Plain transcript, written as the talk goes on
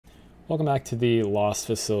Welcome back to the Lost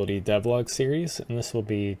Facility devlog series, and this will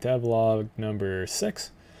be devlog number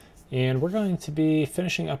 6. And we're going to be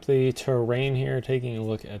finishing up the terrain here, taking a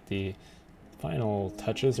look at the final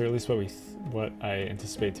touches, or at least what I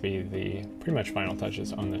anticipate to be the pretty much final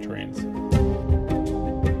touches on the terrains.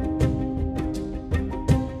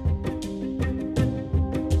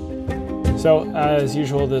 So as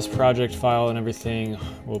usual, this project file and everything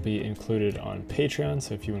will be included on Patreon.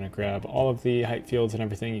 So if you want to grab all of the height fields and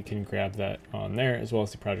everything, you can grab that on there, as well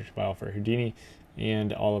as the project file for Houdini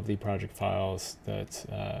and all of the project files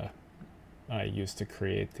that I used to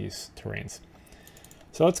create these terrains.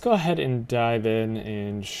 So let's go ahead and dive in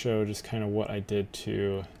and show just kind of what I did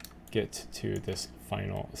to get to this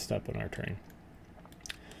final step in our terrain.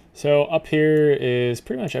 So up here is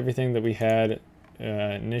pretty much everything that we had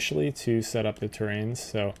initially to set up the terrains.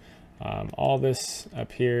 So all this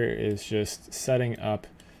up here is just setting up.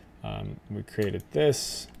 We created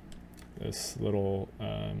this little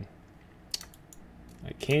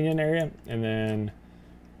like canyon area, and then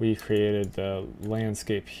we created the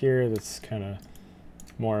landscape here that's kind of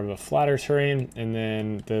more of a flatter terrain, and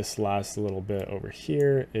then this last little bit over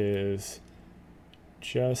here is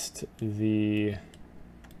just the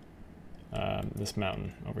this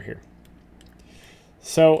mountain over here.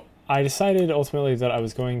 So I decided ultimately that I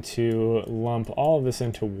was going to lump all of this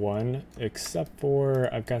into one, except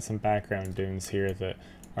for I've got some background dunes here that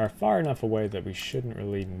are far enough away that we shouldn't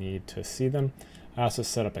really need to see them. I also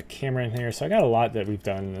set up a camera in here, so I got a lot that we've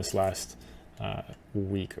done in this last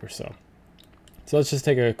week or so. So let's just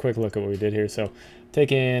take a quick look at what we did here. So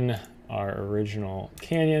take in our original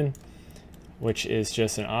canyon, which is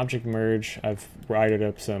just an object merge. I've wired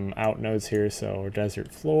up some out nodes here, so our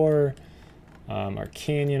desert floor, our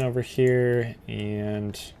canyon over here,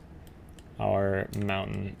 and our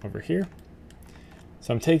mountain over here.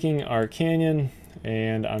 So I'm taking our canyon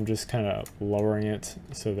and I'm just kind of lowering it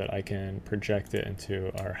so that I can project it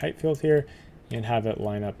into our height field here and have it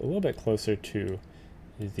line up a little bit closer to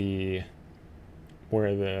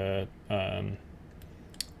where the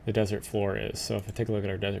desert floor is. So if I take a look at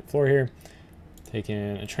our desert floor here, taking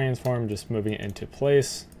a transform, just moving it into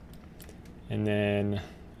place, and then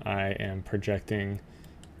I am projecting,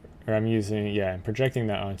 or I'm projecting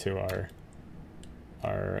that onto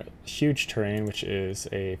our huge terrain, which is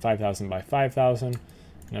a 5,000 by 5,000,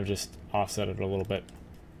 and I've just offset it a little bit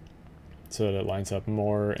so that it lines up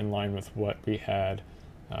more in line with what we had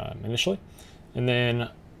initially. And then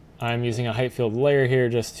I'm using a height field layer here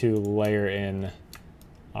just to layer in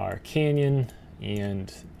our canyon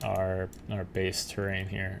and our base terrain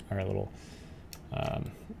here, our little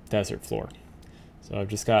desert floor. So I've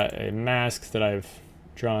just got a mask that I've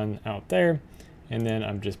drawn out there, and then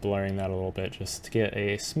I'm just blurring that a little bit just to get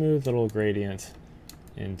a smooth little gradient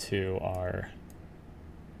into our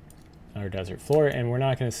desert floor. And we're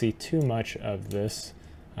not going to see too much of this,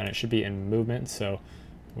 and it should be in movement, so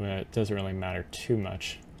it doesn't really matter too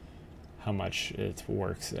much how much it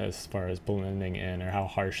works as far as blending in or how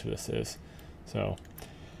harsh this is. So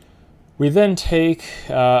we then take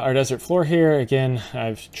our desert floor here. Again,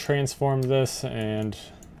 I've transformed this and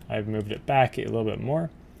I've moved it back a little bit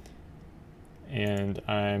more. And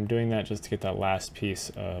I'm doing that just to get that last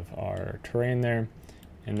piece of our terrain there.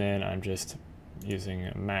 And then I'm just using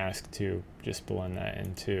a mask to just blend that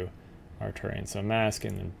into our terrain. So mask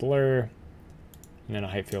and then blur, and then a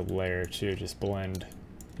height field layer to just blend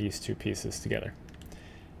these two pieces together.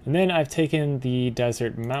 And then I've taken the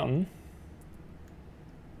desert mountain,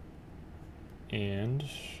 and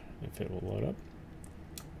if it will load up,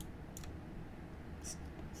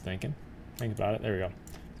 think about it, there we go,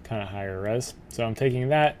 kind of higher res. So I'm taking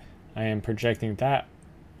that, I am projecting that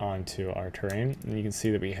onto our terrain, and you can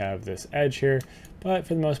see that we have this edge here, but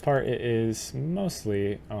for the most part it is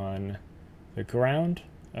mostly on the ground,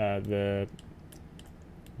 where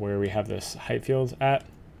we have this height field at.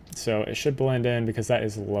 So it should blend in because that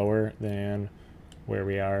is lower than where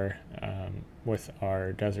we are with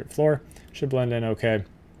our desert floor. Should blend in okay,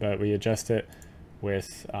 but we adjust it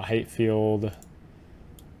with a height field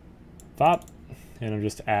FOP, and I'm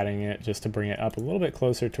just adding it just to bring it up a little bit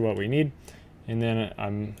closer to what we need. And then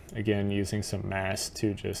I'm again using some mask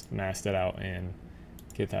to just mask it out and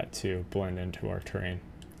get that to blend into our terrain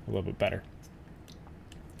a little bit better.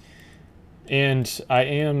 And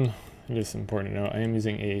it is important to note, I am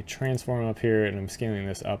using a transform up here, and I'm scaling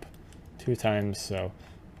this up 2 times, so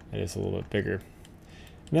it is a little bit bigger. And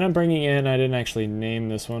then I'm bringing in, I didn't actually name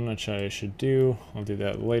this one, which I should do. I'll do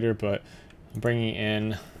that later, but I'm bringing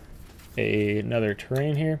in another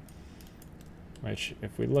terrain here, which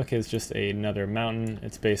if we look is just another mountain.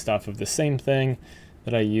 It's based off of the same thing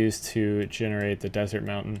that I used to generate the desert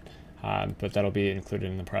mountain. but that'll be included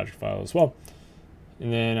in the project file as well.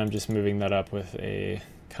 And then I'm just moving that up with a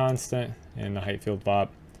constant in the height field VOP,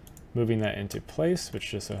 moving that into place,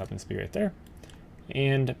 which just so happens to be right there,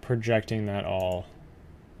 and projecting that all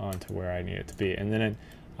onto where I need it to be. And then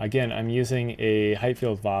again, I'm using a height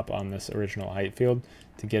field VOP on this original height field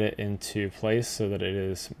to get it into place so that it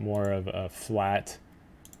is more of a flat,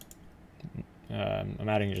 I'm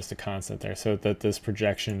adding just a constant there so that this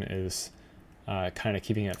projection is kind of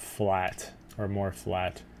keeping it flat or more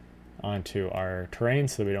flat onto our terrain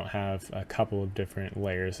so that we don't have a couple of different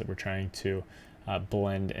layers that we're trying to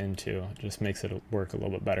blend into. It just makes it work a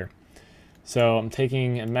little bit better. So I'm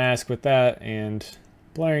taking a mask with that and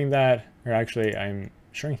blurring that, or actually I'm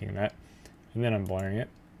shrinking that, and then I'm blurring it.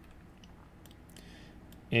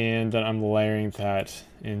 And then I'm layering that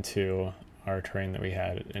into our terrain that we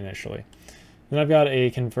had initially. Then I've got a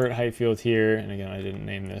convert height field here, and again, I didn't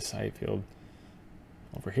name this height field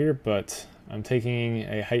over here, but I'm taking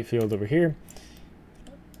a height field over here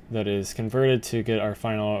that is converted to get our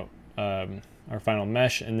final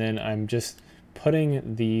mesh, and then I'm just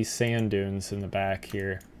putting the sand dunes in the back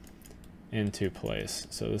here into place.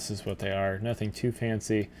 So this is what they are, nothing too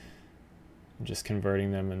fancy. I'm just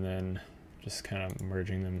converting them and then just kind of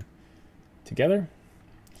merging them together.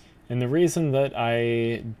 And the reason that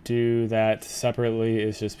I do that separately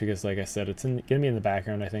is just because, like I said, it's going to be in the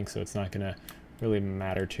background, I think, so it's not going to really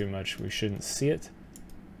matter too much. We shouldn't see it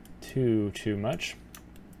too much.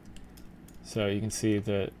 So you can see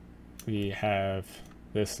that we have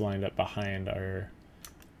this lined up behind our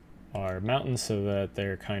mountains so that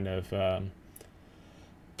they're kind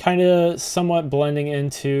of somewhat blending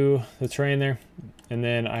into the terrain there. And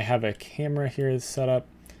then I have a camera here set up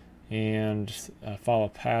and a follow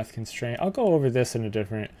path constraint. I'll go over this in a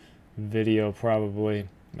different video probably.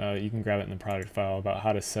 You can grab it in the project file about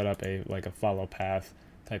how to set up a follow path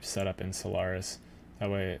type setup in Solaris. That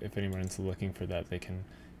way, if anyone's looking for that, they can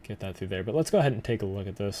get that through there. But let's go ahead and take a look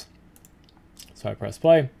at this. So I press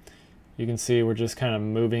play. You can see we're just kind of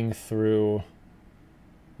moving through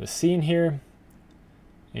the scene here.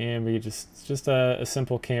 And we just a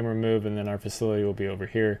simple camera move, and then our facility will be over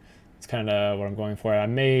here. It's kind of what I'm going for.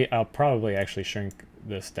 I'll probably actually shrink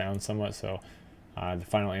this down somewhat, so the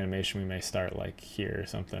final animation we may start like here or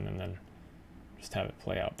something, and then just have it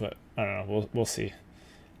play out. But I don't know, we'll see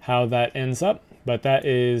how that ends up. But that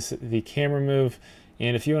is the camera move.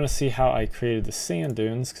 And if you want to see how I created the sand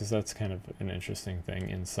dunes, because that's kind of an interesting thing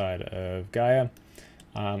inside of Gaia,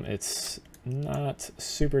 it's not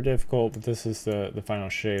super difficult, but this is the final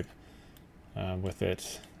shape with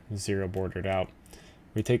it zero bordered out.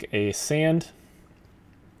 We take a sand,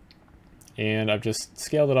 and I've just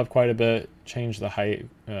scaled it up quite a bit, changed the height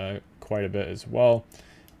quite a bit as well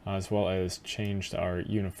as changed our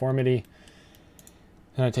uniformity.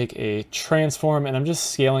 And I take a transform, and I'm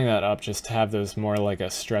just scaling that up just to have those more like a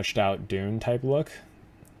stretched out dune type look.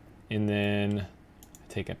 And then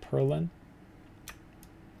I take a purlin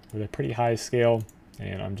with a pretty high scale,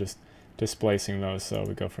 and I'm just displacing those. So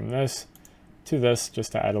we go from this to this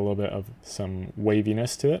just to add a little bit of some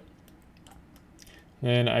waviness to it.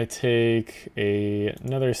 Then I take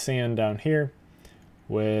another sand down here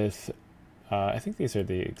with, I think these are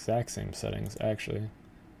the exact same settings actually.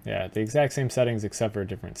 Yeah, the exact same settings except for a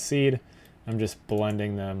different seed. I'm just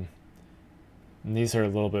blending them. And these are a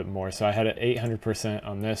little bit more. So I had it 800%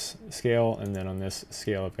 on this scale, and then on this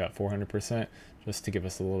scale I've got 400%, just to give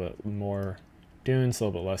us a little bit more dunes, a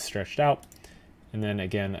little bit less stretched out. And then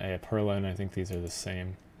again, a purlin, I think these are the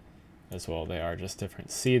same as well. They are just different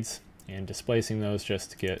seeds, and displacing those just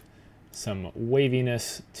to get some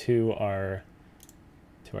waviness to our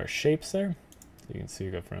shapes there. So you can see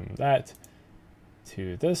we go from that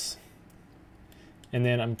to this, and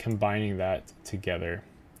then I'm combining that together,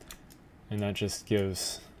 and that just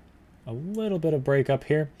gives a little bit of break up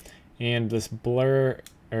here. And this blur,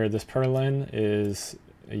 or this purlin, is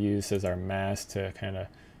used as our mask to kind of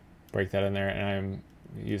break that in there, and I'm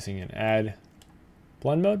using an add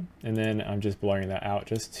blend mode, and then I'm just blurring that out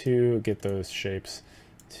just to get those shapes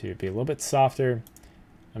to be a little bit softer.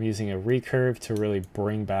 I'm using a recurve to really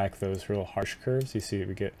bring back those real harsh curves. You see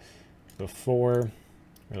we get before,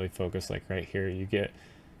 really focus like right here, you get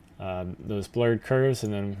those blurred curves,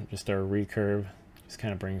 and then just our recurve just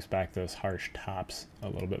kind of brings back those harsh tops a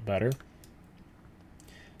little bit better.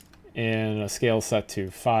 And a scale set to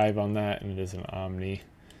 5 on that, and it is an omni.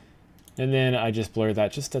 And then I just blur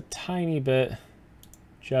that just a tiny bit,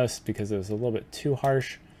 just because it was a little bit too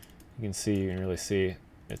harsh. You can really see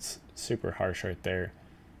it's super harsh right there,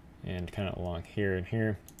 and kind of along here and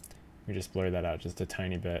here. We just blur that out just a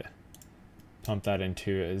tiny bit, pump that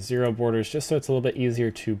into 0 borders just so it's a little bit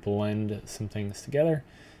easier to blend some things together.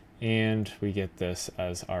 And we get this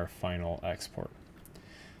as our final export.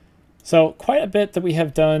 So quite a bit that we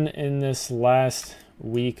have done in this last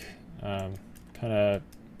week, kind of,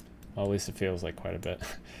 well, at least it feels like quite a bit.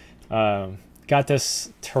 Got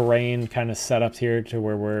this terrain kind of set up here to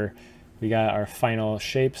where we got our final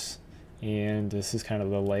shapes, and this is kind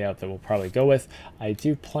of the layout that we'll probably go with. I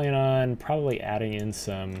do plan on probably adding in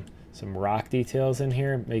some rock details in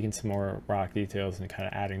here, making some more rock details and kind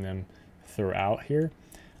of adding them throughout here.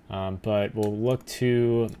 But we'll look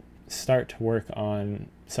to start to work on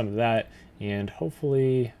some of that, and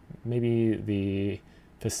hopefully maybe the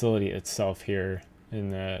facility itself here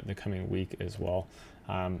in the coming week as well.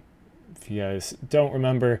 If you guys don't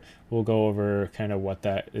remember, we'll go over kind of what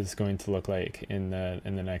that is going to look like in the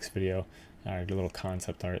next video, our little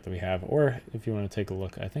concept art that we have. Or if you want to take a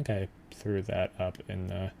look, I think I threw that up in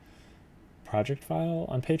the project file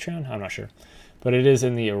on Patreon. I'm not sure, but it is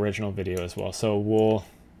in the original video as well. So we'll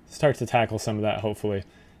start to tackle some of that hopefully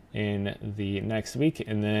in the next week,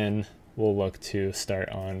 and then we'll look to start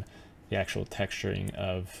on the actual texturing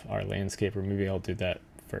of our landscape, or maybe I'll do that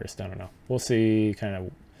first. I don't know. We'll see kind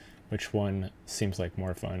of which one seems like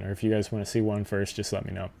more fun, or if you guys want to see one first, just let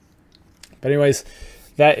me know. But anyways,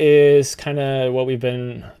 that is kind of what we've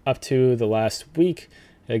been up to the last week.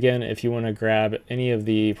 Again, if you want to grab any of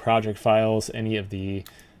the project files, any of the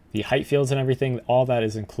height fields and everything, all that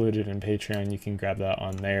is included in Patreon. You can grab that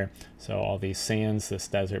on there. So all these sands, this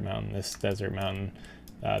desert mountain,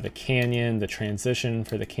 the canyon, the transition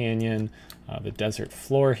for the canyon, the desert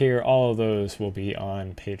floor here, all of those will be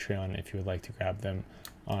on Patreon if you would like to grab them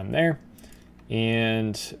on there.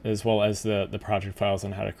 And as well as the project files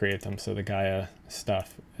on how to create them, so the Gaia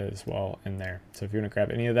stuff as well in there. So if you want to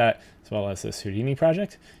grab any of that, as well as this Houdini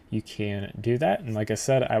project, you can do that. And like I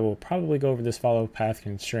said, I will probably go over this follow path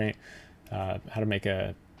constraint, how to make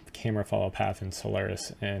a camera follow path in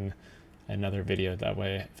Solaris in another video. That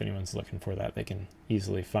way, if anyone's looking for that, they can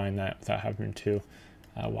easily find that without having to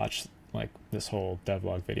watch like this whole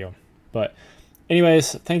devlog video. But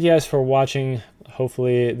anyways, thank you guys for watching.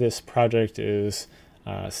 Hopefully this project is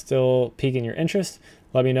still piquing your interest.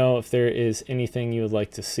 Let me know if there is anything you would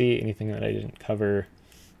like to see, anything that I didn't cover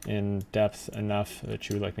in depth enough that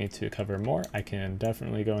you would like me to cover more. I can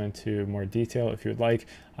definitely go into more detail if you would like.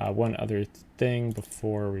 One other thing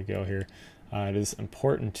before we go here, it is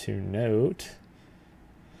important to note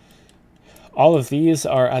all of these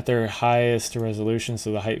are at their highest resolution.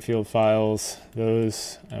 So the height field files,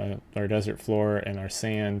 those our desert floor and our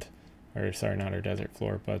sand, or sorry, not our desert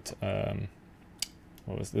floor, but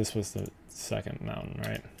this was the second mountain,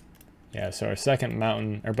 right? Yeah, so our second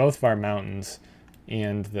mountain, or both of our mountains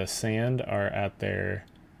and the sand are at their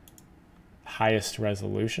highest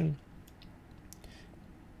resolution.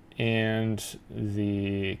 And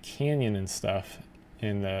the canyon and stuff,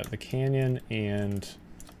 in the canyon and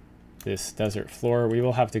this desert floor, we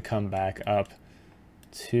will have to come back up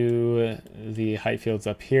to the height fields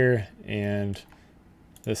up here, and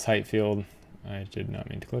this height field, I did not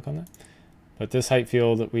mean to click on that, but this height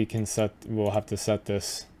field we can set, we'll have to set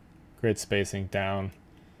this grid spacing down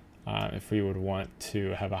if we would want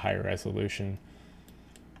to have a higher resolution.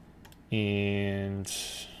 And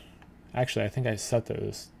actually I think I set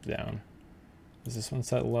those down. Is this one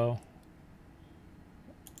set low?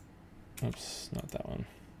 Oops, not that one.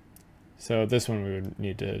 So this one we would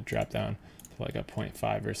need to drop down to like a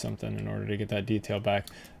 0.5 or something in order to get that detail back.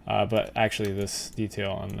 But actually this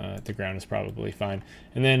detail on the ground is probably fine.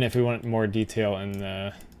 And then if we want more detail in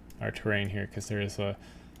our terrain here, because there is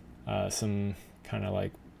some kind of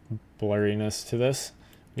like blurriness to this,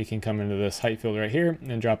 we can come into this height field right here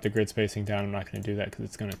and drop the grid spacing down. I'm not going to do that because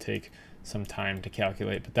it's going to take some time to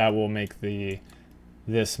calculate, but that will make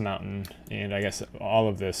this mountain, and I guess all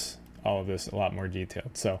of this a lot more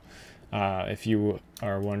detailed. So if you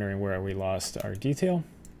are wondering where we lost our detail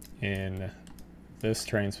in this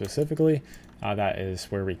terrain specifically, that is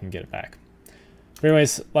where we can get it back. But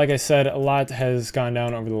anyways, like I said, a lot has gone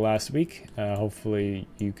down over the last week. Hopefully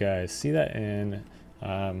you guys see that, and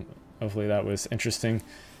hopefully that was interesting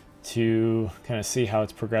to kind of see how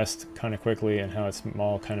it's progressed kind of quickly and how it's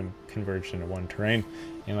all kind of converged into one terrain.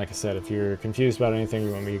 And like I said, if you're confused about anything,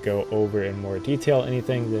 you want me to go over in more detail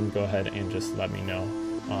anything, then go ahead and just let me know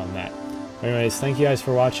on that. Anyways, thank you guys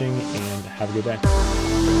for watching, and have a good day.